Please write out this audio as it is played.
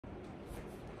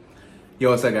Yo,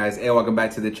 what's up guys? Hey, welcome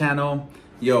back to the channel.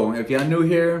 Yo, if y'all new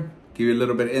here, give you a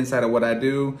little bit of insight of what I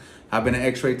do. I've been an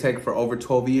X-ray tech for over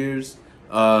 12 years.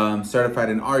 Certified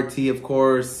in RT, of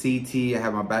course, CT. I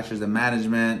have my bachelor's in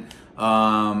management.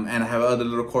 And I have other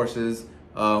little courses.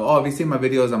 If you see my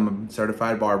videos, I'm a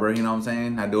certified barber, you know what I'm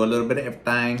saying? I do a little bit of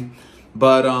everything.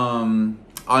 But on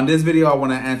this video, I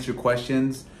want to answer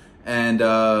questions. And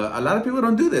a lot of people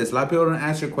don't do this. A lot of people don't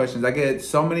answer questions. I get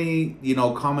so many,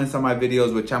 comments on my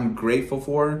videos, which I'm grateful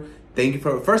for.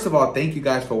 First of all, thank you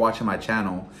guys for watching my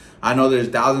channel. I know there's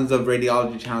thousands of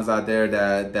radiology channels out there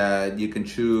that you can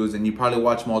choose, and you probably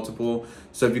watch multiple.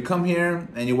 So if you come here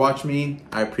and you watch me,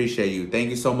 I appreciate you. Thank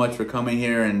you so much for coming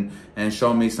here and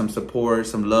showing me some support,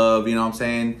 some love, you know what I'm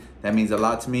saying? That means a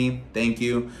lot to me. Thank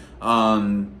you.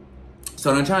 So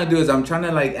what I'm trying to do is I'm trying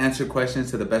to answer questions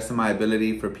to the best of my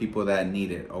ability for people that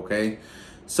need it, okay?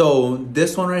 So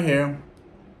this one right here,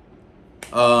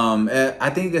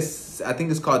 I think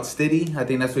it's called Stiddy. I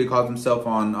think that's what he calls himself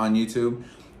on YouTube.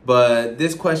 But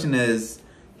this question is,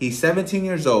 he's 17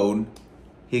 years old.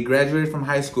 He graduated from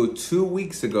high school 2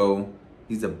 weeks ago.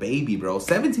 He's a baby, bro.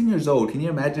 17 years old. Can you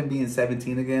imagine being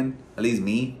 17 again? At least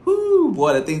me. Whoo,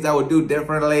 boy, the things I would do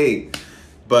differently.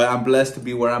 But I'm blessed to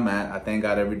be where I'm at. I thank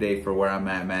God every day for where I'm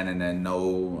at, man. And then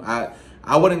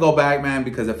I wouldn't go back, man,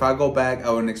 because if I go back, I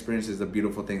wouldn't experience the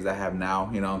beautiful things I have now.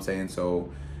 You know what I'm saying? So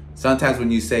sometimes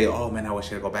when you say, oh, man, I wish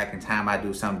I could go back in time, I'd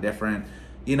do something different.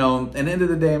 At the end of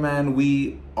the day, man,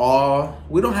 we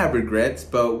don't have regrets,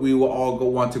 but we will all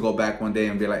want to go back one day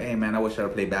and be like, hey, man, I wish I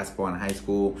would played basketball in high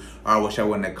school, or I wish I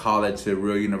went to college to a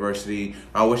real university,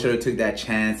 or I wish I would took that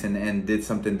chance and did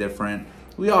something different.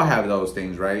 We all have those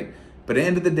things, right? But at the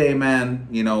end of the day, man,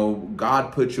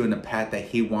 God put you in the path that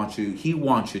He wants you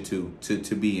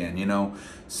to be in,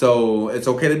 So it's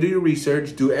okay to do your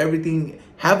research, do everything,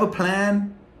 have a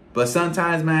plan. But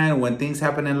sometimes, man, when things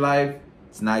happen in life,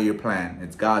 it's not your plan.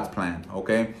 It's God's plan,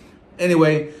 okay?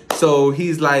 Anyway, so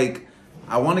he's like,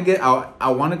 I want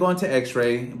to go into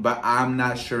X-ray, but I'm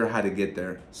not sure how to get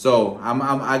there. So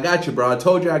I got you, bro. I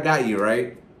told you I got you,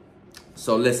 right?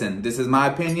 So listen, this is my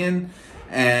opinion,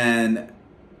 and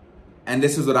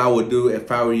this is what I would do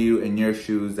if I were you in your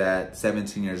shoes at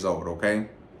 17 years old, okay?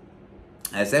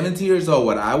 At 17 years old,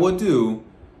 what I would do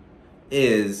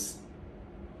is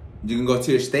you can go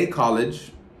to your state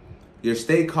college. Your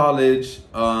state college,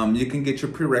 you can get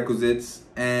your prerequisites,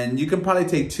 and you can probably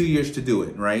take 2 years to do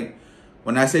it, right?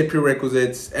 When I say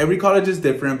prerequisites, every college is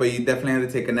different, but you definitely have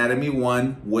to take Anatomy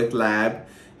 1 with lab,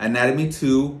 Anatomy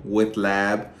 2 with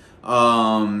lab,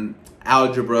 algebra,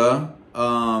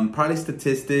 probably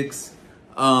statistics.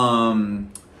 What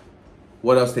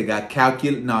else they got?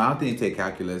 Calculus. No, I don't think you take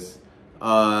calculus.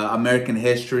 American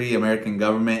history, American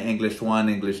government, English 1,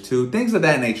 English 2, things of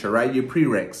that nature, right? Your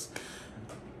prereqs.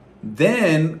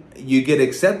 Then you get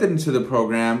accepted into the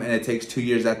program, and it takes 2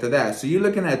 years after that. So you're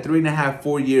looking at 3.5,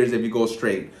 4 years if you go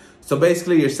straight. So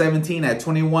basically you're 17, at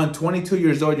 21, 22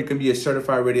 years old, you can be a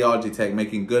certified radiology tech,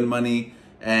 making good money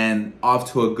and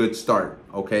off to a good start,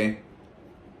 okay?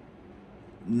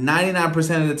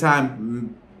 99% of the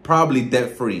time, probably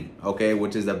debt-free, okay?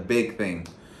 Which is a big thing.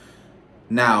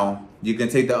 Now, you can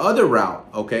take the other route,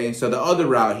 okay? So the other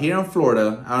route here in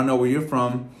Florida, I don't know where you're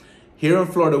from. Here in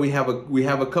Florida, we have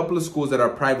a couple of schools that are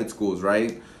private schools,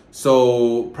 right?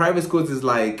 So private schools is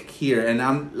like here, and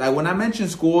I'm like, when I mention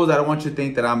schools, I don't want you to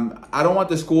think that I don't want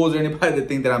the schools or anybody to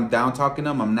think that I'm down talking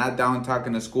them. I'm not down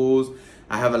talking the schools.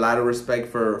 I have a lot of respect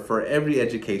for every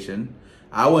education.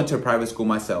 I went to a private school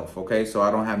myself, okay? So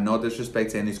I don't have no disrespect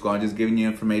to any school. I'm just giving you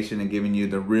information and giving you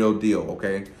the real deal,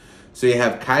 okay? So you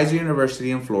have Kaiser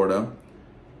University in Florida.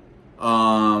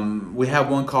 We have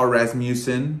one called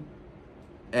Rasmussen.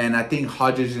 And I think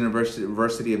Hodges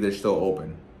University, if they're still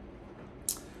open.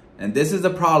 And this is the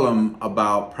problem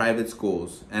about private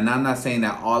schools. And I'm not saying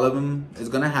that all of them is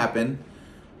going to happen,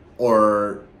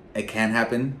 or it can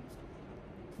happen.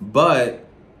 But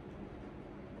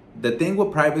the thing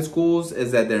with private schools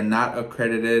is that they're not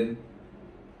accredited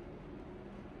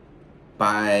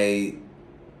by,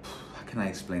 how can I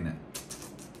explain it?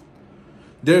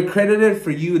 They're accredited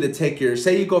for you to take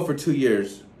say you go for 2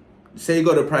 years. Say you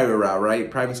go to private route, right?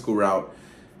 Private school route.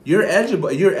 You're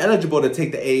eligible to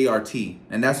take the AART.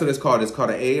 And that's what it's called. It's called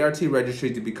an AART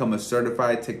registry to become a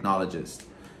certified technologist.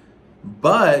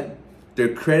 But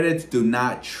their credits do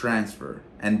not transfer.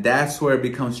 And that's where it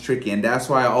becomes tricky. And that's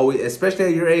why I always, especially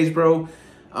at your age, bro,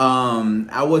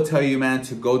 I will tell you, man,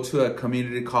 to go to a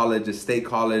community college, a state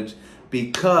college,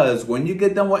 because when you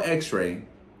get done with X-ray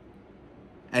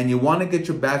and you want to get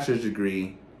your bachelor's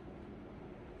degree,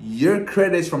 your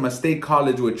credits from a state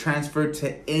college would transfer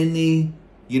to any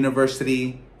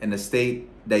university in the state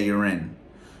that you're in.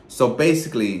 So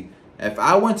basically, if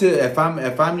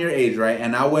I'm your age, right,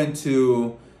 and I went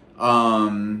to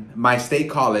my state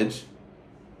college,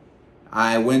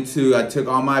 I took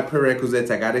all my prerequisites,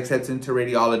 I got accepted into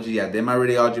radiology, I did my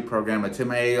radiology program, I took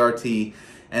my ART,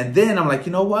 and then I'm like,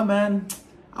 you know what, man,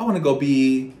 I want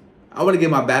to get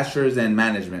my bachelor's in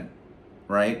management,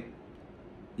 right?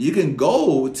 You can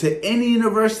go to any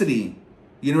university,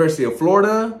 University of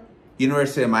Florida,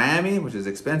 University of Miami, which is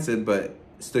expensive, but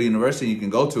still university, you can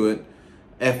go to it.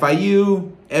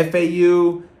 FIU,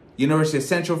 FAU, University of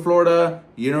Central Florida,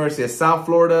 University of South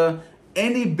Florida,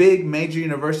 any big major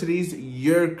universities,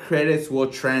 your credits will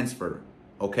transfer,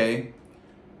 okay?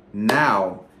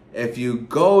 Now, if you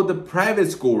go the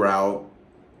private school route,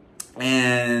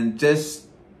 and just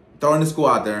throwing the school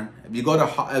out there, if you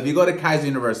go to Kaiser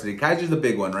University, Kaiser's the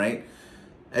big one, right?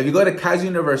 If you go to Kaiser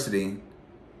University,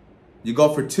 you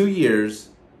go for 2 years,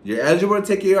 you're eligible to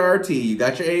take your ART, you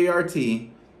got your ART,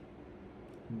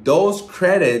 those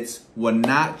credits will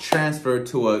not transfer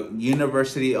to a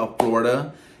University of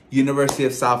Florida, University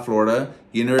of South Florida,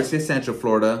 University of Central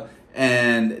Florida,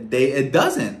 and it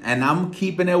doesn't. And I'm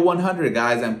keeping it 100,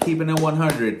 guys. I'm keeping it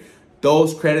 100.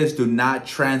 Those credits do not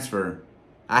transfer.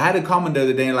 I had a comment the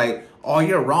other day like, oh,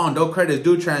 you're wrong. Those credits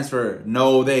do transfer.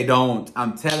 No, they don't.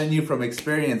 I'm telling you from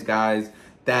experience, guys,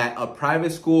 that a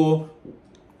private school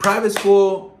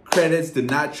credits do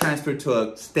not transfer to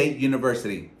a state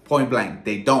university. Point blank.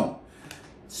 They don't.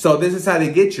 So this is how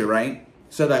they get you, right?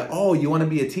 So like, oh, you want to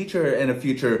be a teacher in the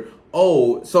future.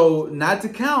 Oh, so not to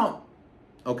count,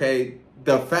 okay,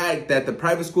 the fact that the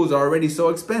private schools are already so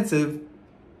expensive.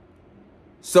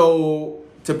 So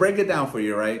to break it down for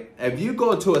you, right? If you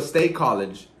go to a state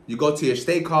college, you go to your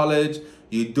state college,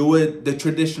 you do it the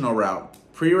traditional route.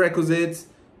 Prerequisites,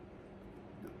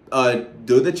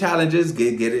 do the challenges,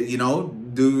 get it, you know,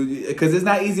 because it's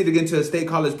not easy to get into a state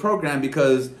college program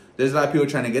because there's a lot of people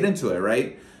trying to get into it,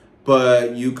 right?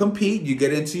 But you compete, you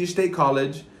get into your state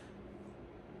college.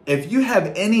 If you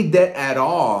have any debt at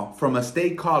all from a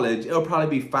state college, it'll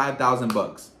probably be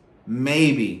 $5,000,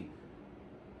 maybe.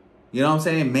 You know what I'm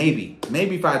saying? Maybe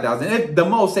 5,000. If the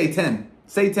most, say 10.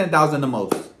 Say 10,000 the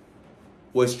most.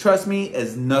 Which, trust me,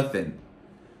 is nothing.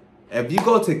 If you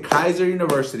go to Kaiser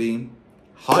University,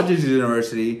 Hodges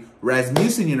University,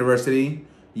 Rasmussen University,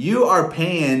 you are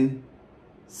paying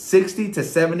 $60,000 to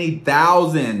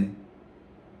 $70,000.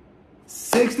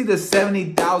 $60,000 to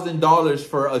 $70,000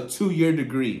 for a 2-year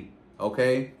degree.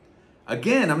 Okay.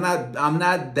 Again, I'm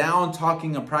not down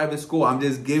talking a private school. I'm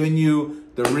just giving you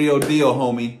the real deal,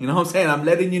 homie. You know what I'm saying? I'm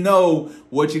letting you know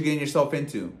what you're getting yourself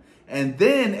into. And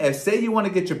then if say you want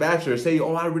to get your bachelor's, say,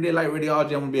 oh, I really like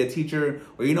radiology, I'm going to be a teacher.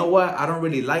 Or you know what? I don't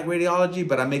really like radiology,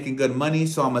 but I'm making good money.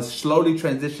 So I'm going to slowly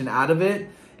transition out of it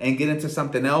and get into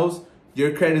something else.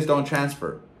 Your credits don't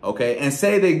transfer. Okay. And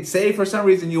say for some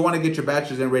reason you want to get your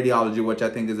bachelor's in radiology, which I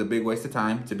think is a big waste of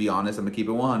time, to be honest. I'm going to keep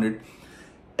it 100.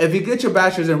 If you get your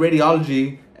bachelor's in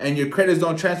radiology and your credits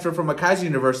don't transfer from a Kaiser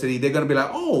University, they're going to be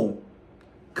like, oh,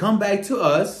 come back to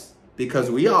us because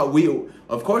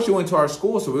of course you went to our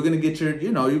school, so we're going to get your,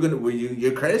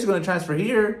 your credits are going to transfer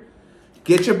here.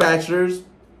 Get your bachelor's,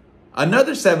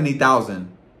 another $70,000.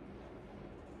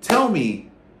 Tell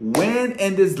me, when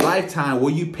in this lifetime will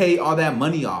you pay all that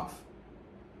money off?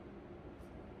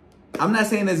 I'm not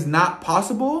saying it's not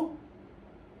possible,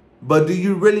 but do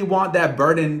you really want that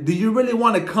burden? Do you really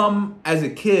want to come as a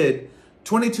kid,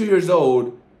 22 years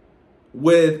old,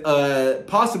 with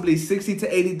possibly $60,000 to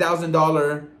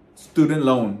 $80,000 student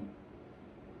loan?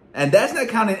 And that's not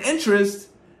counting interest.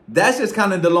 That's just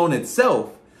counting the loan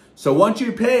itself. So once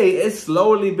you pay, it's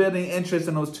slowly building interest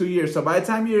in those 2 years. So by the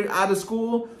time you're out of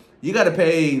school, you got to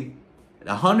pay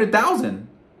 $100,000.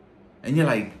 And you're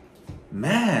like,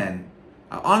 man,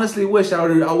 I honestly wish I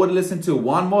would have listened to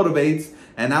Juan Motivates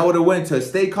and I would have went to a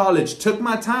state college, took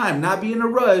my time, not be in a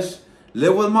rush,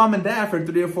 live with mom and dad for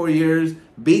 3 or 4 years,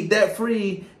 be debt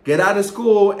free, get out of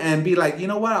school and be like, you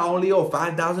know what? I only owe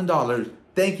 $5,000.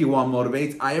 Thank you, Juan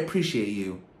Motivates. I appreciate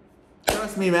you.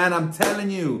 Trust me, man. I'm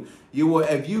telling you, you will.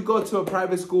 If you go to a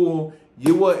private school,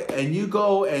 you will, and you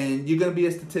go and you're gonna be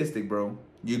a statistic, bro.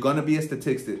 You're gonna be a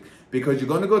statistic because you're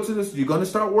gonna go to this. You're gonna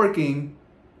start working,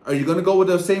 or you're gonna go with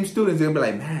those same students. They're gonna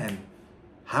be like, man,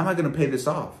 how am I gonna pay this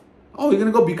off? Oh, you're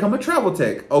gonna go become a travel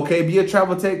tech. Okay, be a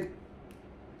travel tech.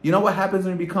 You know what happens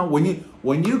when you come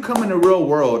in the real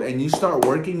world and you start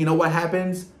working? You know what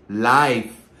happens?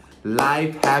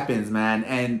 Life happens, man.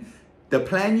 And the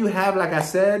plan you have, like I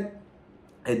said,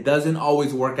 it doesn't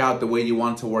always work out the way you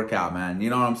want it to work out, man.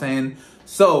 You know what I'm saying?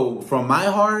 So from my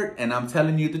heart, and I'm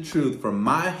telling you the truth, from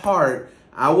my heart,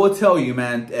 I will tell you,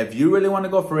 man, if you really want to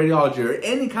go for radiology or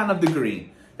any kind of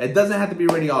degree, it doesn't have to be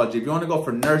radiology. If you want to go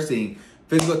for nursing,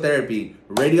 physical therapy,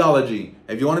 radiology,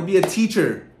 if you want to be a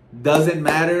teacher, doesn't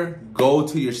matter. Go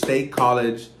to your state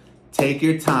college, take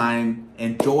your time,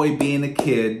 enjoy being a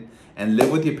kid, and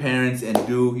live with your parents and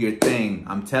do your thing.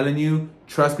 I'm telling you,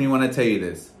 trust me when I tell you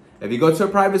this. If you go to a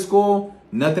private school,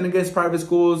 nothing against private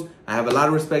schools. I have a lot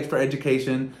of respect for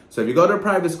education. So if you go to a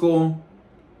private school,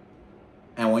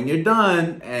 and when you're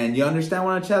done and you understand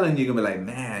what I'm telling you, you're going to be like,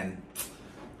 man,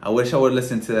 I wish I would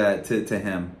listen to that, to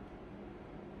him.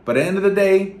 But at the end of the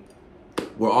day,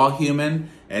 we're all human.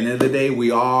 At the end of the day, we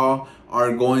all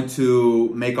are going to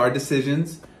make our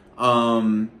decisions.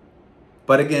 But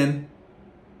again,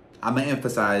 I'm going to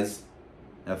emphasize,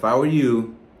 if I were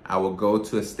you, I would go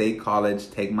to a state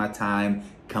college, take my time,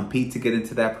 compete to get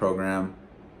into that program.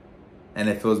 And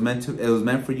if it was meant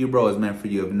for you, bro, it's meant for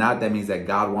you. If not, that means that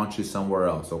God wants you somewhere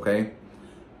else, okay?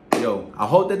 Yo, I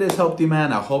hope that this helped you,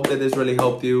 man. I hope that this really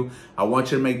helped you. I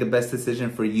want you to make the best decision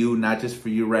for you, not just for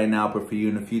you right now, but for you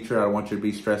in the future. I don't want you to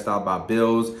be stressed out about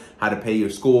bills, how to pay your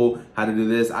school, how to do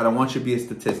this. I don't want you to be a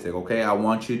statistic, okay? I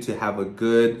want you to have a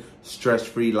good,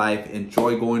 stress-free life.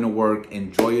 Enjoy going to work.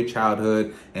 Enjoy your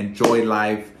childhood. Enjoy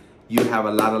life. You have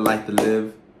a lot of life to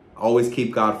live. Always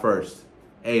keep God first.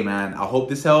 Hey, man, I hope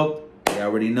this helped. You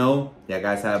already know. Yeah,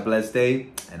 guys, have a blessed day,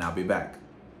 and I'll be back.